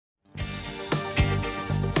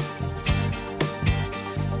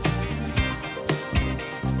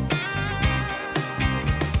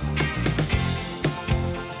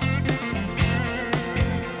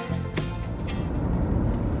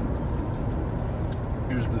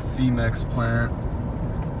Here's the Cemex plant.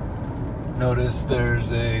 Notice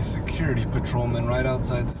there's a security patrolman right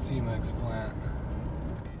outside the Cemex plant.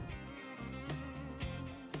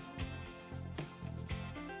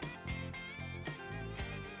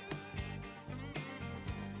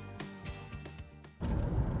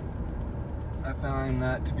 I find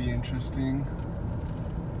that to be interesting.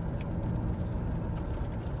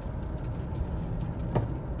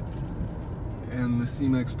 And the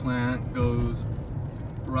Cemex plant goes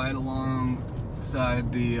right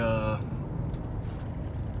alongside the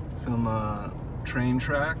some train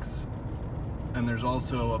tracks, and there's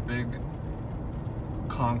also a big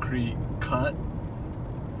concrete cut,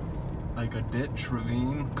 like a ditch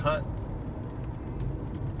ravine cut,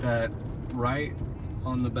 that right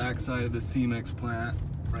on the backside of the Cemex plant,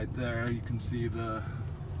 right there, you can see the,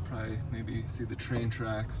 probably maybe see the train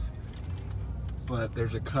tracks, but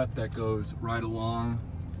there's a cut that goes right along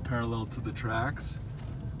parallel to the tracks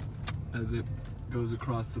as it goes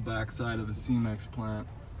across the backside of the Cemex plant.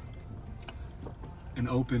 An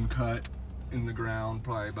open cut in the ground,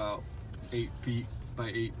 probably about 8 feet by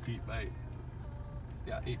 8 feet by,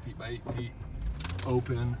 yeah, 8 feet by 8 feet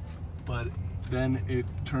open, but then it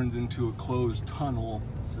turns into a closed tunnel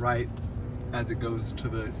right as it goes to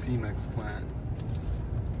the Cemex plant.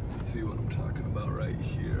 Let's see what I'm talking about right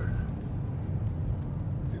here.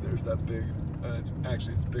 See, there's that big,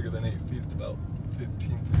 it's bigger than 8 feet, it's about 15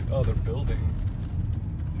 feet. Oh, they're building.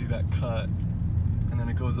 See that cut? And then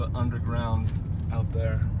it goes underground out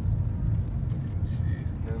there. Let's see,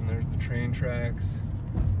 and then there's the train tracks,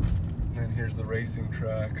 and then here's the racing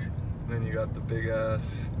track, and then you got the big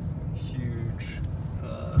ass, huge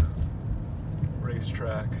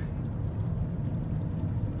racetrack.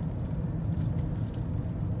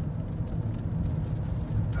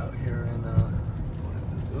 Out here in, what is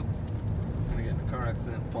this? Oh, I'm gonna get in a car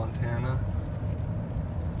accident, Fontana.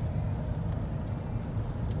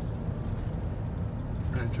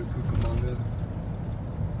 Rancho Cucamonga.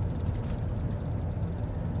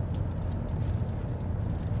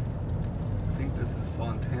 I think this is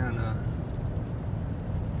Fontana.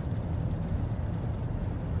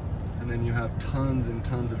 And then you have tons and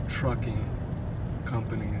tons of trucking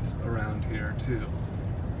companies around here too.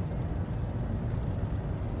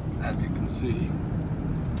 As you can see,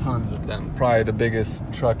 tons of them. Probably the biggest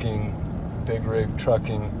trucking, big rig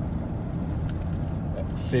trucking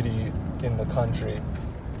city in the country,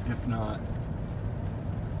 if not,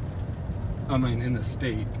 I mean in the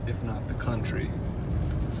state, if not the country.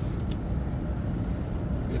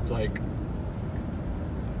 It's like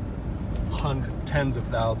tens of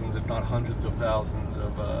thousands, if not hundreds of thousands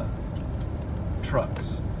of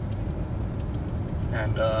trucks,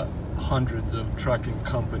 and hundreds of trucking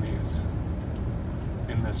companies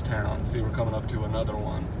in this town. See, we're coming up to another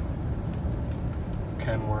one,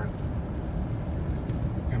 Kenworth,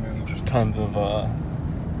 and then just tons of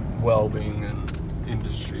welding and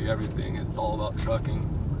industry, everything. It's all about trucking.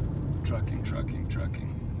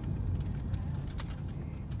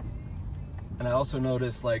 And I also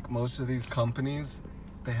noticed, like, most of these companies,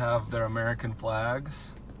 they have their American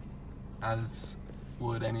flags, as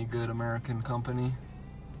would any good American company,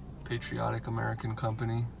 patriotic American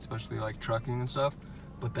company, especially like trucking and stuff.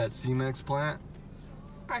 But that Cemex plant,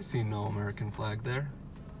 I see no American flag there.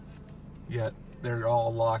 Yet they're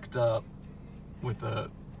all locked up with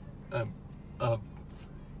a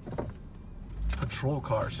patrol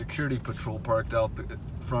car, security patrol parked out the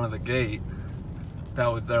front of the gate that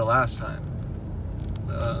was there last time,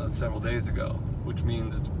 several days ago, which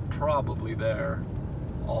means it's probably there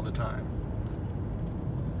all the time.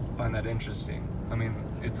 I find that interesting. I mean,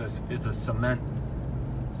 it's a cement,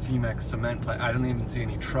 Cemex cement plant. I don't even see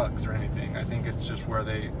any trucks or anything. I think it's just where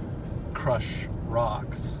they crush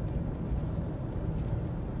rocks.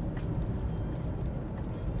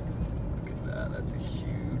 Look at that, that's a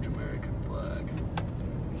huge American flag.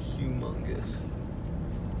 Humongous.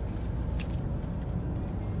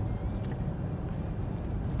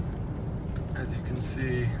 As you can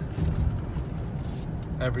see,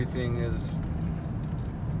 everything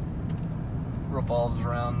revolves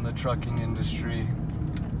around the trucking industry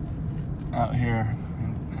out here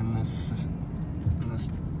in this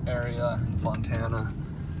area in Fontana.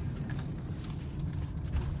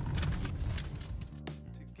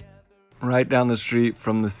 Right down the street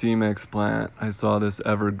from the Cemex plant, I saw this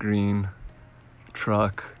evergreen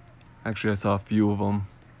truck. Actually, I saw a few of them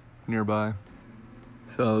nearby.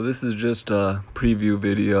 So this is just a preview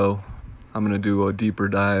video. I'm gonna do a deeper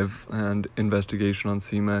dive and investigation on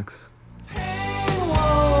Cemex.